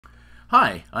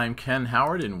Hi, I'm Ken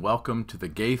Howard, and welcome to the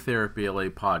Gay Therapy LA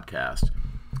podcast.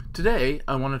 Today,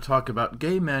 I want to talk about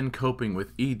gay men coping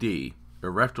with ED,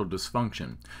 erectile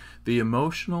dysfunction, the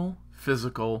emotional,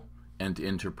 physical, and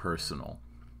interpersonal.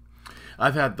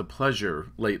 I've had the pleasure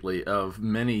lately of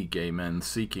many gay men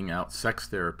seeking out sex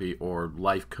therapy or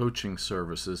life coaching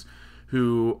services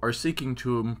who are seeking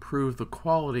to improve the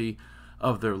quality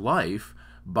of their life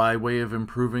by way of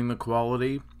improving the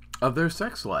quality of their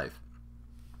sex life.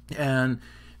 And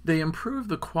they improve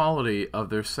the quality of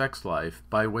their sex life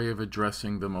by way of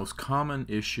addressing the most common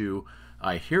issue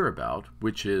I hear about,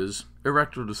 which is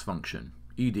erectile dysfunction,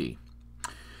 ED.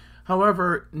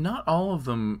 However, not all of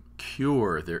them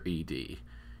cure their ED.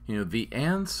 The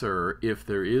answer, if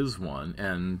there is one,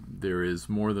 and there is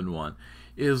more than one,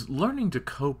 is learning to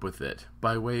cope with it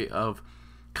by way of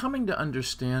coming to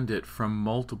understand it from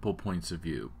multiple points of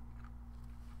view.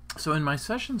 So in my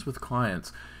sessions with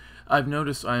clients, I've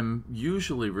noticed I'm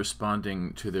usually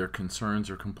responding to their concerns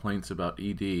or complaints about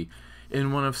ED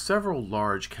in one of several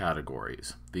large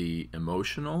categories: the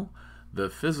emotional, the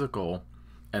physical,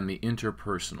 and the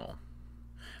interpersonal.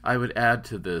 I would add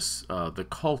to this the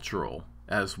cultural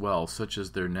as well, such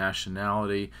as their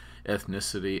nationality,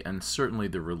 ethnicity, and certainly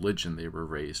the religion they were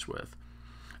raised with.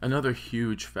 Another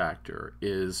huge factor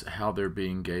is how their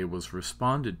being gay was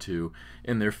responded to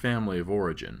in their family of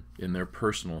origin, in their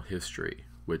personal history,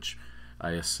 which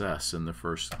I assess in the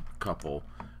first couple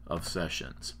of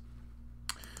sessions.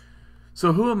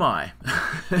 So who am I?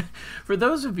 For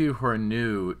those of you who are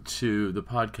new to the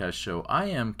podcast show, I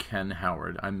am Ken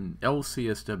Howard. I'm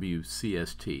LCSW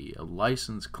CST, a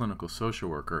licensed clinical social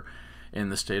worker in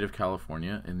the state of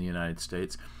California in the United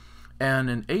States, and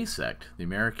an ASECT, the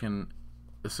American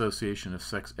Association of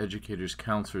Sex Educators,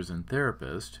 Counselors, and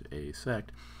Therapists, ASECT,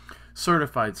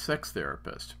 certified sex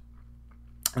therapist.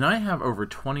 And I have over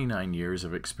 29 years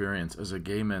of experience as a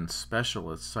gay men's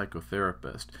specialist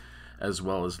psychotherapist, as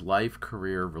well as life,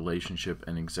 career, relationship,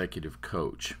 and executive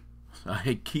coach.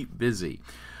 I keep busy.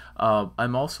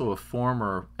 I'm also a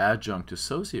former adjunct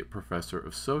associate professor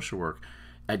of social work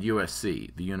at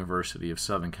USC, the University of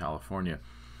Southern California,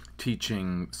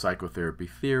 teaching psychotherapy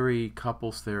theory,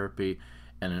 couples therapy,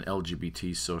 and an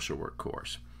LGBT social work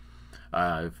course.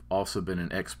 I've also been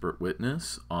an expert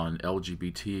witness on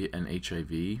LGBT and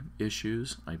HIV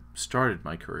issues. I started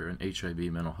my career in HIV,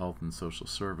 mental health, and social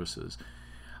services.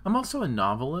 I'm also a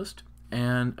novelist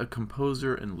and a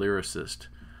composer and lyricist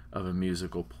of a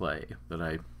musical play that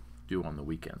I do on the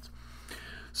weekends.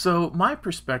 So my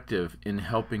perspective in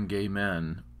helping gay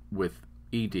men with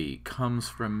ED comes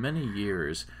from many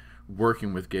years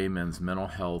working with gay men's mental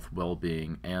health,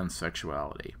 well-being, and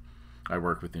sexuality. I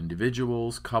work with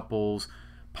individuals, couples,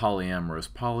 polyamorous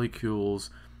polycules,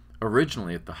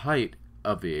 originally at the height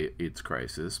of the AIDS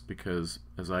crisis, because,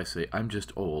 as I say, I'm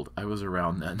just old. I was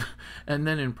around then. And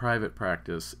then in private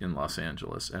practice in Los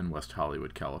Angeles and West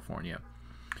Hollywood, California.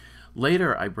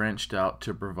 Later, I branched out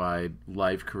to provide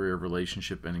life, career,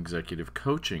 relationship, and executive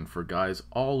coaching for guys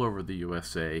all over the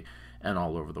USA and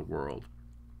all over the world.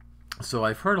 So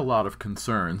I've heard a lot of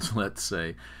concerns, let's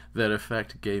say, that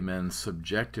affect gay men's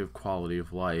subjective quality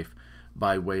of life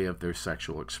by way of their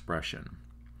sexual expression.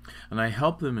 And I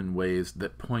help them in ways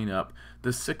that point up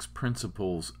the 6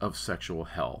 principles of sexual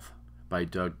health by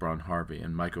Doug Braun-Harvey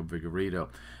and Michael Vigorito.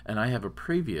 And I have a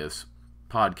previous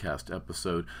podcast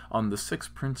episode on the 6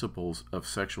 principles of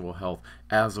sexual health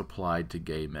as applied to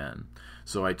gay men.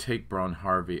 So I take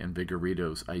Braun-Harvey and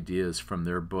Vigorito's ideas from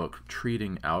their book,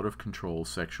 Treating Out of Control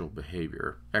Sexual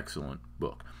Behavior. Excellent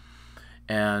book.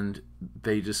 And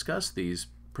they discuss these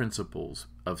principles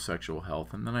of sexual health,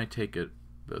 and then I take it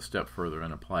a step further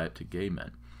and apply it to gay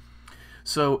men.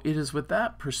 So it is with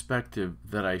that perspective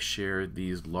that I share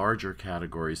these larger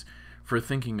categories for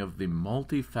thinking of the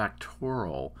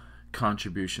multifactorial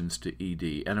contributions to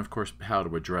ED, and of course how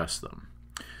to address them.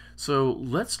 So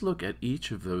let's look at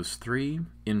each of those 3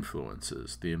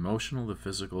 influences, the emotional, the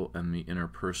physical, and the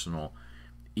interpersonal,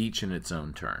 each in its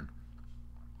own turn.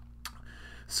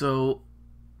 So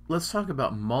let's talk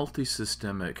about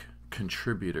multisystemic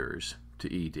contributors to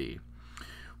ED.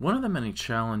 One of the many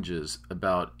challenges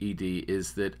about ED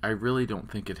is that I really don't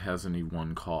think it has any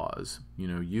one cause.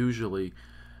 Usually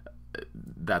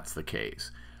that's the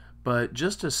case. But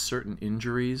just as certain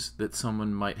injuries that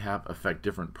someone might have affect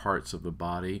different parts of the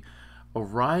body,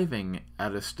 arriving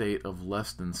at a state of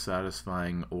less than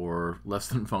satisfying or less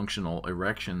than functional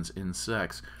erections in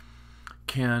sex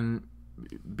can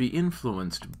be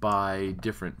influenced by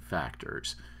different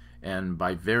factors and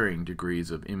by varying degrees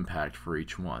of impact for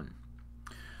each one.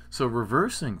 So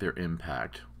reversing their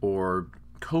impact or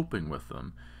coping with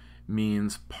them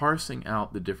means parsing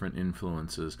out the different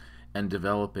influences and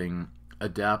developing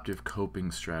adaptive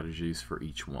coping strategies for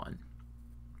each one.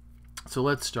 So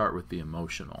let's start with the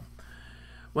emotional.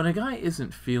 When a guy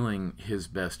isn't feeling his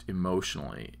best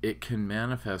emotionally, it can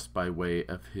manifest by way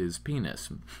of his penis.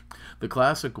 The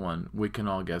classic one we can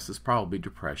all guess is probably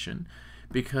depression,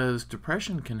 because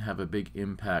depression can have a big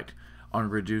impact on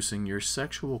reducing your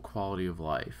sexual quality of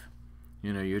life.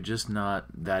 You know, you're just not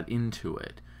that into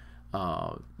it.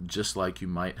 Just like you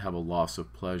might have a loss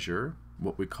of pleasure,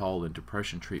 what we call in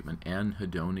depression treatment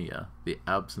anhedonia, the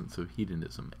absence of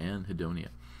hedonism, anhedonia,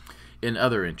 in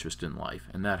other interest in life,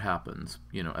 and that happens,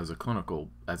 you know, as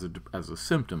a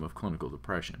symptom of clinical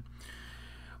depression.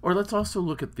 Or let's also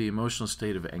look at the emotional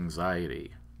state of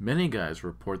anxiety. Many guys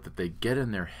report that they get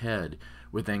in their head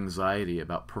with anxiety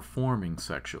about performing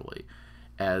sexually,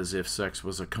 as if sex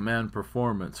was a command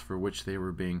performance for which they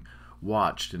were being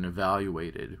watched and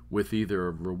evaluated, with either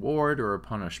a reward or a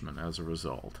punishment as a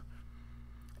result.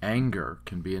 Anger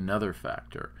can be another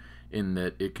factor, in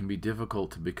that it can be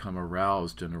difficult to become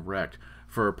aroused and erect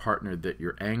for a partner that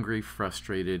you're angry,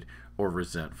 frustrated, or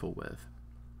resentful with.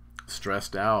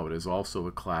 Stressed out is also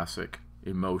a classic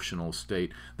emotional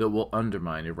state that will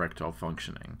undermine erectile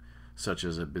functioning, such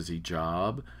as a busy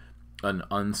job, an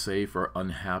unsafe or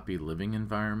unhappy living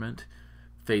environment,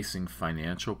 facing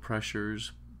financial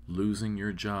pressures, losing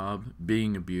your job,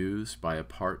 being abused by a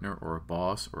partner or a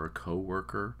boss or a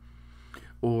coworker,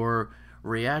 or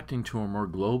reacting to a more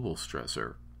global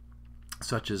stressor,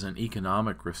 such as an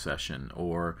economic recession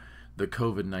or the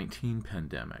COVID-19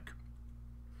 pandemic.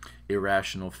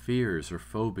 Irrational fears or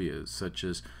phobias, such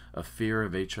as a fear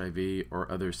of HIV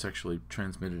or other sexually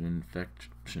transmitted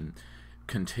infection,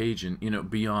 contagion,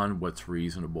 beyond what's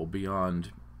reasonable,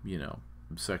 beyond,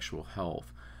 sexual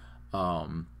health,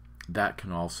 that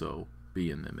can also be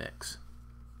in the mix.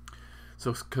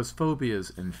 So, because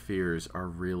phobias and fears are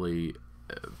really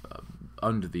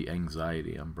under the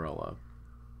anxiety umbrella.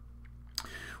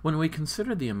 When we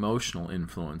consider the emotional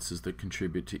influences that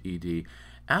contribute to ED,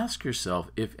 ask yourself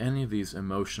if any of these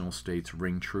emotional states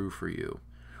ring true for you,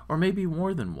 or maybe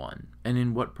more than one, and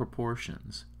in what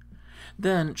proportions.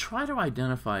 Then try to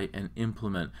identify and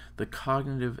implement the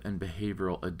cognitive and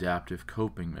behavioral adaptive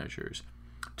coping measures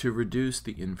to reduce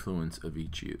the influence of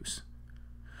each use.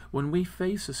 When we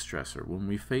face a stressor, when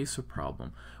we face a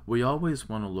problem, we always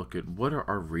want to look at what are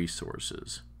our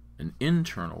resources. An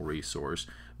internal resource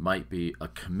might be a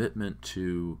commitment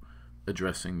to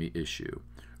addressing the issue,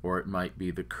 or it might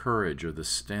be the courage or the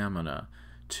stamina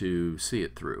to see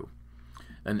it through.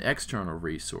 An external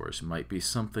resource might be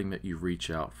something that you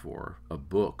reach out for, a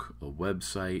book, a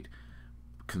website,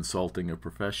 consulting a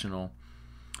professional.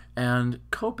 And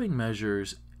coping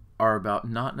measures are about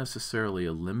not necessarily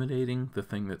eliminating the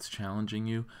thing that's challenging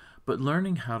you, but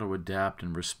learning how to adapt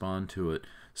and respond to it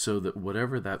so that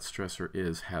whatever that stressor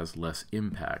is has less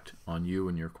impact on you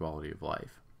and your quality of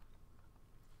life.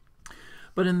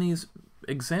 But in these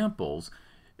examples,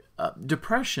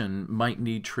 depression might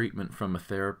need treatment from a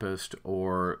therapist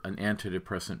or an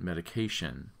antidepressant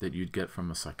medication that you'd get from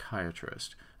a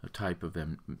psychiatrist, a type of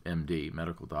MD,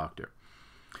 medical doctor.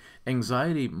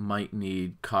 Anxiety might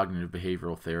need cognitive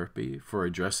behavioral therapy for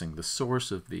addressing the source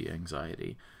of the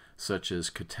anxiety, such as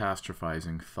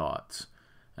catastrophizing thoughts,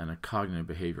 and a cognitive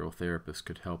behavioral therapist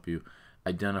could help you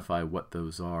identify what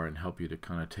those are and help you to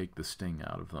kind of take the sting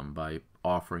out of them by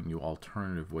offering you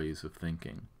alternative ways of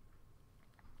thinking.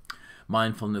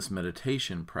 Mindfulness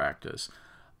meditation practice,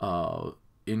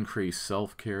 increased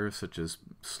self-care such as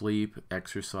sleep,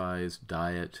 exercise,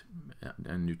 diet,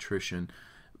 and nutrition,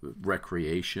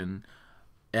 recreation,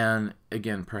 and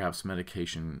again, perhaps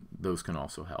medication, those can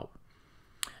also help.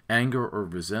 Anger or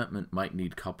resentment might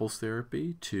need couples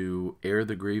therapy to air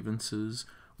the grievances,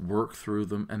 work through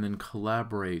them, and then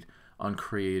collaborate on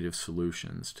creative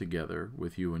solutions together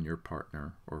with you and your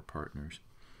partner or partners.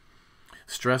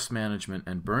 Stress management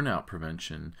and burnout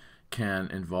prevention can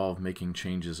involve making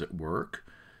changes at work,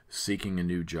 seeking a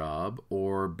new job,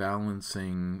 or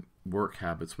balancing work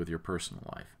habits with your personal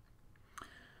life.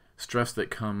 Stress that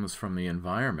comes from the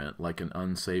environment, like an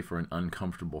unsafe or an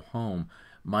uncomfortable home,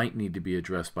 might need to be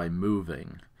addressed by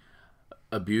moving.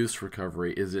 Abuse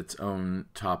recovery is its own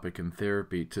topic in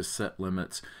therapy to set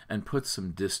limits and put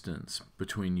some distance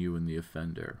between you and the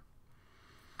offender.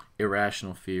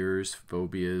 Irrational fears,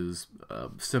 phobias,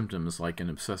 symptoms like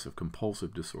an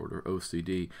obsessive-compulsive disorder,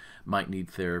 OCD, might need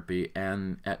therapy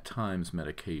and, at times,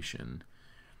 medication.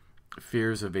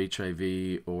 Fears of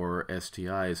HIV or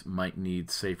STIs might need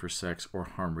safer sex or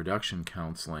harm reduction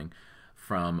counseling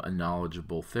from a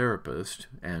knowledgeable therapist,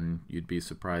 and you'd be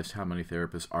surprised how many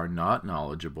therapists are not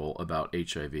knowledgeable about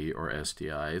HIV or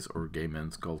STIs or gay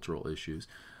men's cultural issues.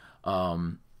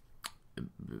 HIV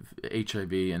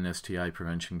and STI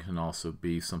prevention can also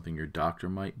be something your doctor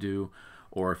might do,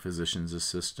 or a physician's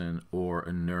assistant, or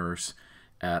a nurse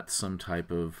at some type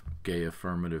of gay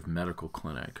affirmative medical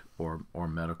clinic or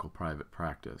medical private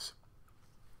practice.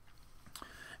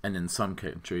 And in some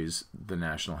countries, the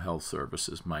National Health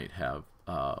Services might have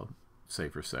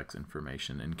safer sex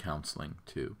information and counseling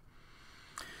too.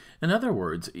 In other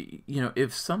words,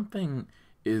 if something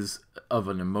is of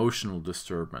an emotional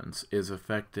disturbance, is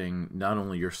affecting not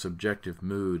only your subjective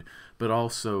mood, but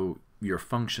also your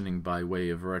functioning by way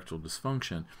of erectile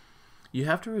dysfunction, you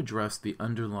have to address the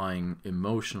underlying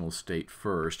emotional state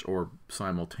first, or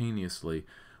simultaneously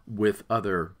with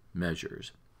other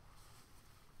measures.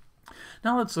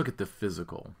 Now let's look at the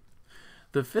physical.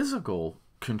 The physical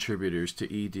contributors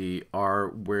to ED are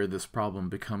where this problem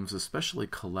becomes especially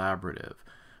collaborative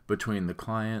between the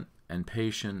client and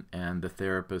patient and the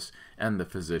therapist and the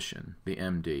physician, the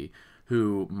MD,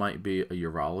 who might be a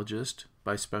urologist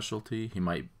by specialty. He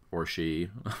might, or she,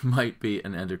 might be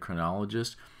an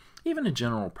endocrinologist. Even a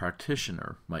general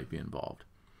practitioner might be involved.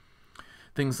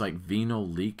 Things like venal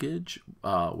leakage,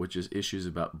 which is issues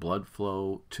about blood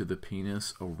flow to the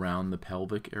penis around the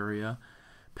pelvic area,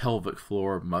 pelvic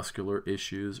floor muscular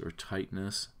issues or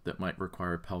tightness that might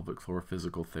require pelvic floor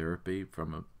physical therapy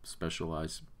from a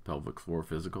specialized pelvic floor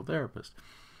physical therapist.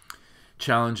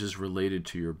 Challenges related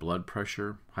to your blood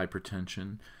pressure,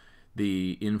 hypertension,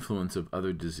 the influence of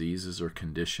other diseases or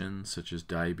conditions such as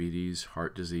diabetes,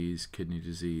 heart disease, kidney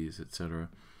disease, etc.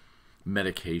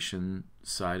 Medication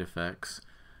side effects,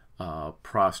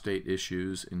 prostate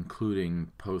issues,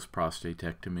 including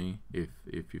post-prostatectomy.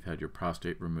 If you've had your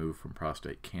prostate removed from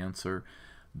prostate cancer,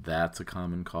 that's a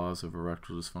common cause of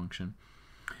erectile dysfunction.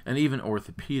 And even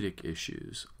orthopedic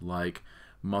issues like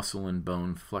muscle and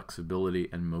bone flexibility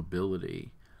and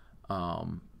mobility,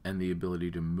 and the ability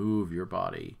to move your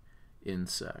body in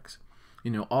sex.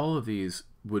 All of these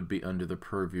would be under the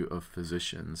purview of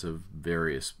physicians of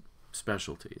various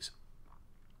specialties.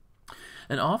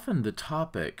 And often the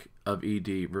topic of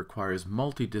ED requires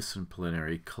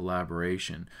multidisciplinary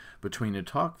collaboration between a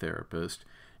talk therapist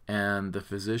and the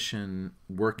physician,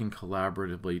 working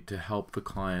collaboratively to help the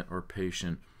client or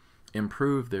patient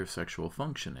improve their sexual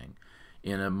functioning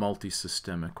in a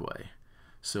multi-systemic way.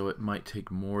 So it might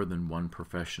take more than one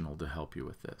professional to help you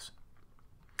with this.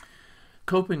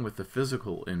 Coping with the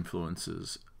physical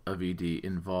influences of ED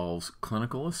involves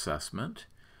clinical assessment,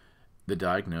 the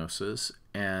diagnosis,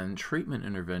 and treatment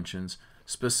interventions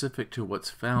specific to what's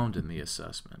found in the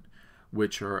assessment,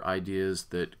 which are ideas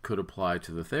that could apply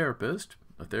to the therapist.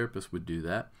 A therapist would do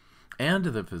that, and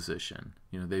to the physician.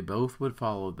 They both would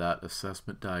follow that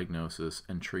assessment, diagnosis,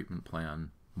 and treatment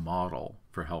plan model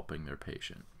for helping their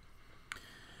patient.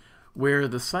 Where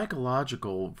the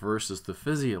psychological versus the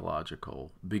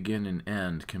physiological begin and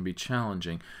end can be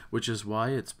challenging, which is why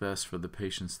it's best for the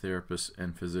patient's therapist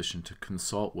and physician to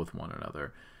consult with one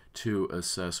another to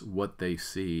assess what they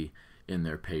see in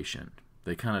their patient.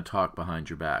 They kind of talk behind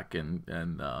your back and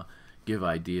give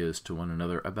ideas to one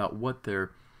another about what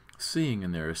they're seeing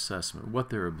in their assessment, what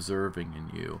they're observing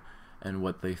in you, and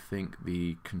what they think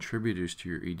the contributors to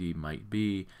your ED might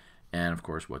be, and of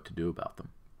course what to do about them.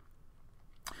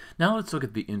 Now let's look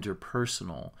at the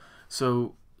interpersonal.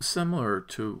 So similar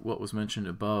to what was mentioned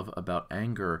above about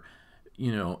anger,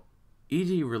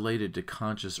 ED related to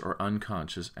conscious or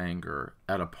unconscious anger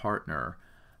at a partner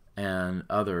and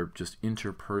other just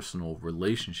interpersonal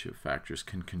relationship factors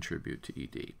can contribute to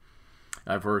ED.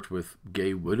 I've worked with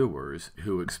gay widowers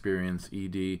who experience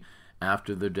ED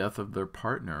after the death of their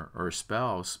partner or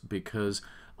spouse because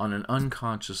on an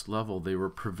unconscious level they were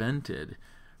prevented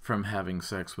from having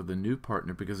sex with a new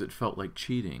partner because it felt like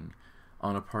cheating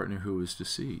on a partner who was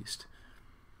deceased.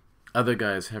 Other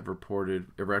guys have reported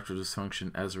erectile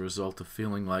dysfunction as a result of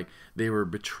feeling like they were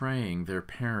betraying their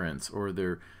parents or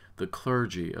the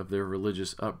clergy of their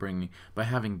religious upbringing by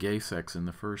having gay sex in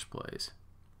the first place.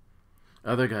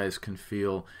 Other guys can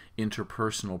feel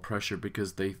interpersonal pressure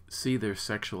because they see their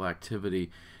sexual activity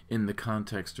in the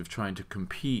context of trying to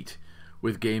compete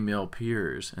with gay male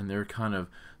peers, and they're kind of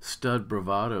stud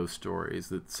bravado stories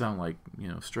that sound like,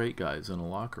 straight guys in a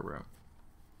locker room.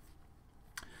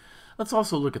 Let's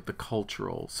also look at the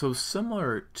cultural. So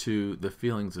similar to the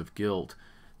feelings of guilt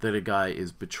that a guy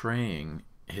is betraying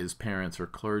his parents or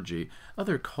clergy,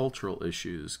 other cultural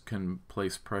issues can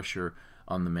place pressure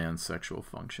on the man's sexual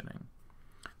functioning.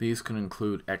 These can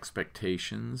include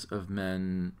expectations of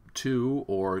men to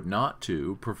or not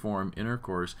to perform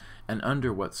intercourse and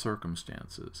under what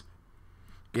circumstances.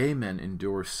 Gay men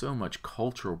endure so much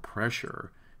cultural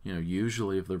pressure,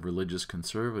 usually of the religious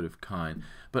conservative kind,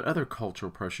 but other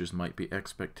cultural pressures might be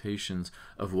expectations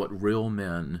of what real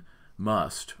men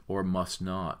must or must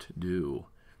not do.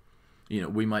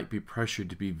 We might be pressured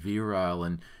to be virile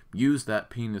and use that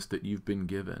penis that you've been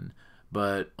given,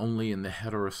 but only in the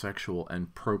heterosexual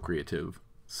and procreative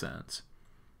sense.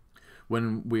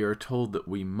 When we are told that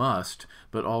we must,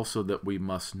 but also that we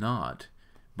must not,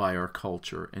 by our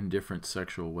culture in different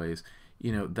sexual ways,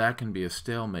 that can be a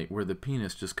stalemate where the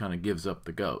penis just kind of gives up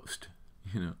the ghost.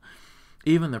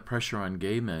 Even the pressure on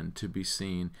gay men to be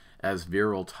seen as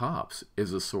virile tops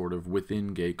is a sort of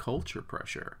within gay culture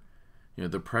pressure.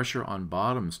 The pressure on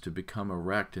bottoms to become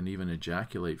erect and even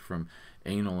ejaculate from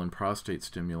anal and prostate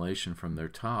stimulation from their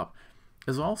top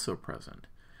is also present.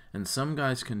 And some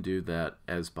guys can do that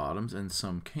as bottoms and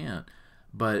some can't,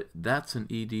 but that's an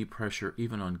ED pressure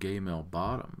even on gay male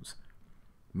bottoms.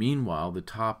 Meanwhile, the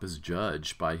top is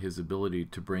judged by his ability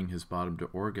to bring his bottom to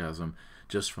orgasm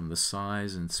just from the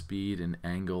size and speed and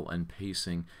angle and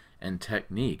pacing and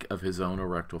technique of his own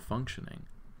erectile functioning.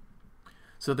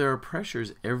 So there are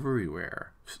pressures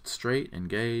everywhere, straight and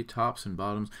gay, tops and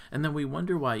bottoms, and then we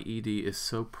wonder why ED is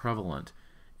so prevalent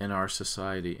in our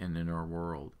society and in our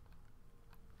world.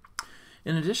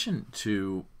 In addition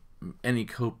to any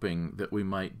coping that we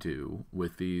might do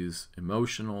with these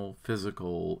emotional,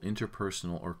 physical,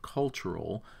 interpersonal, or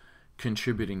cultural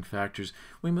contributing factors,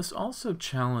 we must also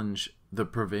challenge the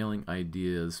prevailing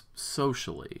ideas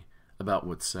socially about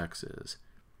what sex is.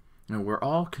 We're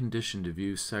all conditioned to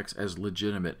view sex as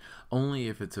legitimate only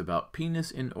if it's about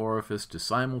penis in orifice to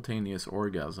simultaneous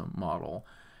orgasm model,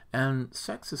 and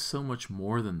sex is so much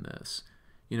more than this.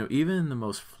 Even in the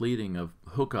most fleeting of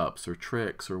hookups or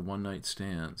tricks or one-night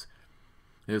stands,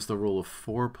 there's the role of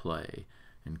foreplay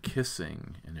and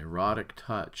kissing and erotic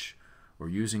touch or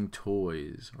using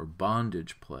toys or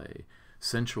bondage play,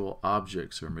 sensual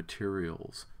objects or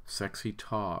materials, sexy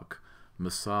talk,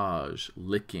 massage,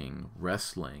 licking,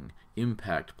 wrestling,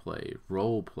 impact play,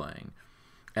 role playing,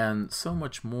 and so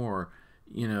much more,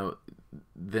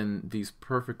 than these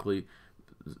perfectly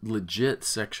legit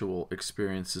sexual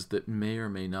experiences that may or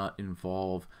may not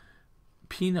involve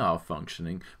penile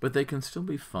functioning, but they can still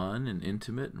be fun and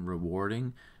intimate and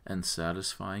rewarding and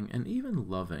satisfying and even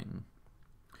loving.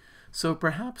 So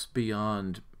perhaps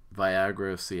beyond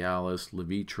Viagra, Cialis,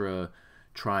 Levitra,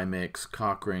 Trimix,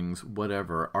 cock rings,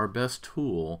 whatever, our best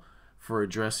tool for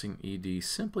addressing ED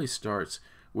simply starts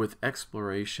with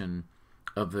exploration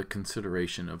of the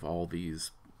consideration of all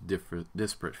these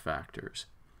disparate factors,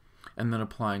 and then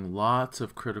applying lots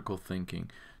of critical thinking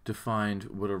to find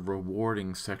what a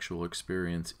rewarding sexual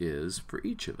experience is for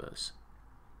each of us.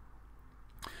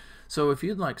 So if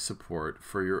you'd like support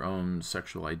for your own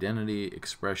sexual identity,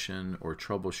 expression, or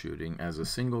troubleshooting as a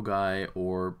single guy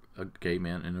or a gay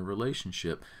man in a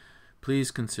relationship,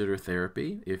 please consider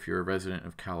therapy if you're a resident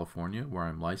of California, where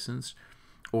I'm licensed,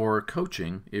 or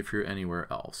coaching if you're anywhere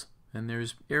else. And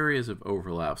there's areas of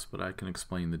overlaps, but I can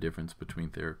explain the difference between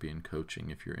therapy and coaching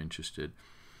if you're interested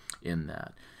in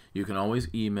that. You can always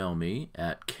email me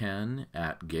at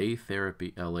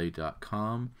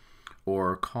ken@gaytherapyla.com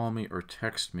or call me or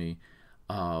text me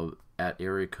at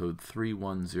area code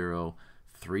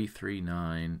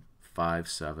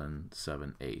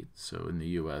 310-339-5778. So in the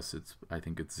U.S., I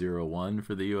think it's 01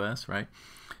 for the U.S., right?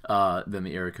 Then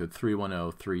the area code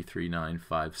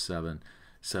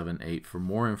 310-339-5778 for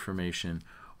more information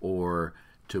or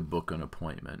to book an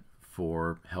appointment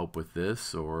for help with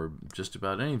this or just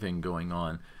about anything going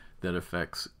on that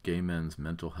affects gay men's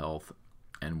mental health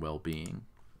and well-being.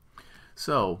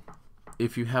 So,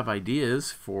 if you have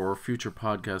ideas for future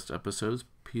podcast episodes,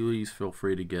 please feel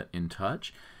free to get in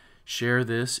touch. Share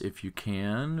this, if you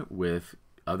can, with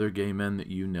other gay men that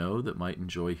you know that might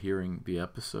enjoy hearing the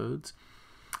episodes.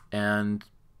 And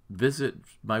visit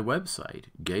my website,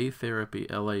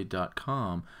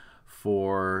 gaytherapyla.com,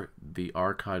 for the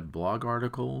archived blog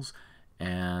articles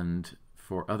and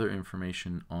for other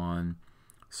information on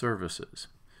services.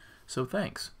 So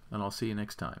thanks, and I'll see you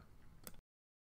next time.